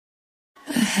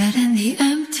Sit in the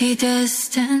empty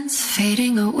distance,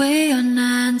 fading away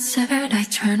unanswered. I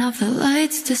turn off the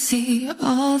lights to see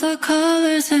all the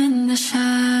colors in the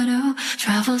shadow.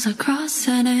 Travels across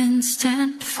an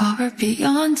instant, far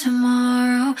beyond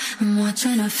tomorrow. I'm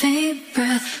watching a faint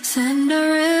breath send a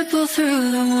ripple through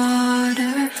the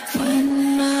water.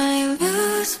 When I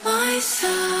lose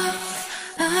myself,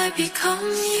 I become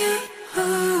you.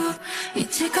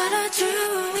 이치가라주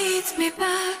leads me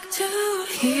back to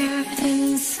here.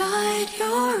 Inside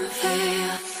your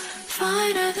veil,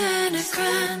 finer than a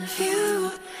grand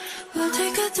view. We'll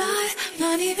take a dive,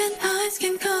 not even eyes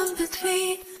can come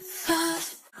between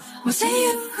us. Was it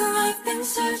you who I've been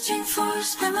searching for?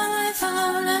 Spent my life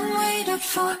alone and waited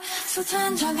for, so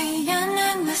tenderly and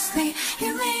endlessly.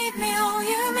 You made me whole,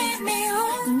 you made me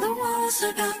whole. And the walls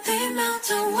about they melt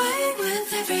away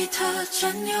with every touch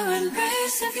and your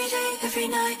embrace. Every day, every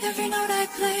night, every note I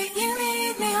play. You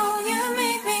made me whole, you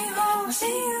made me whole. Was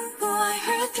it you who I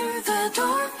heard through the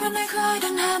door when I cried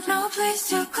and had no place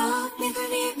to go?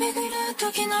 미그리 미그리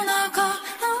토끼는 나가.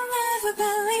 I'll never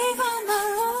believe I'm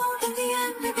alone. In the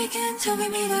end we begin till we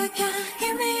meet again.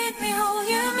 You made me whole,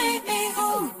 you made me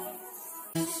whole.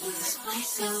 I lose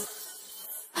myself,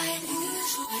 I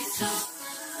lose myself.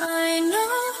 I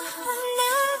know I'll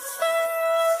never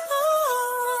know.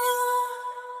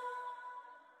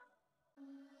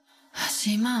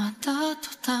 始まった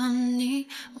途端に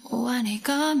終わり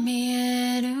が見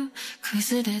える。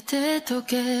崩れて溶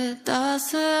け出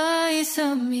すアイ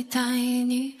スみたい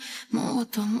に、もっ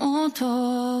ともっ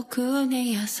と奥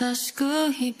に優し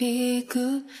く響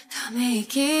く。ため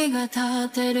息が立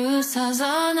てるさ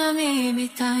ざ波み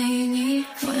たいに。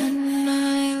When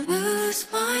I lose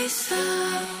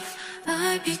myself,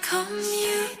 I become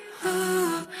you.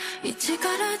 一か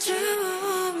ら十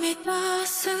を満た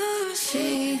す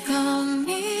しが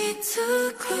み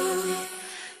つく。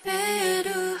ベール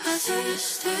外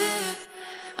して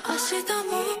明日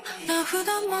も名札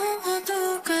もほど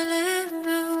かれる。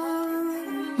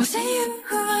Was it you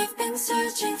who I've been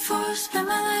searching for? Spent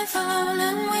my life alone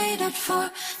and waited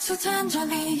for, so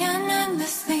tenderly and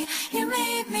endlessly. You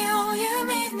made me whole, you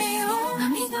made me whole.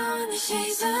 涙に沈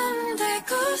んで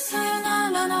くさよ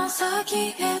ならの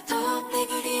先へと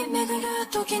巡り巡る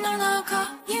時の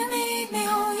中。You made me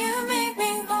whole, you made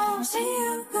me whole. Was it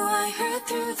you who I heard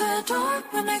through the door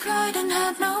when I cried and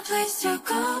had no place to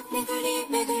go? 巡り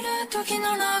巡る時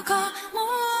の中。も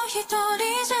う一人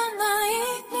じゃない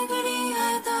巡り合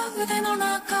えた腕の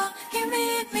中。You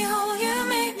made me whole, you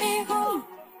made me whole.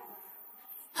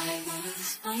 I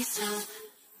lose myself,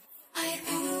 I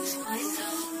lose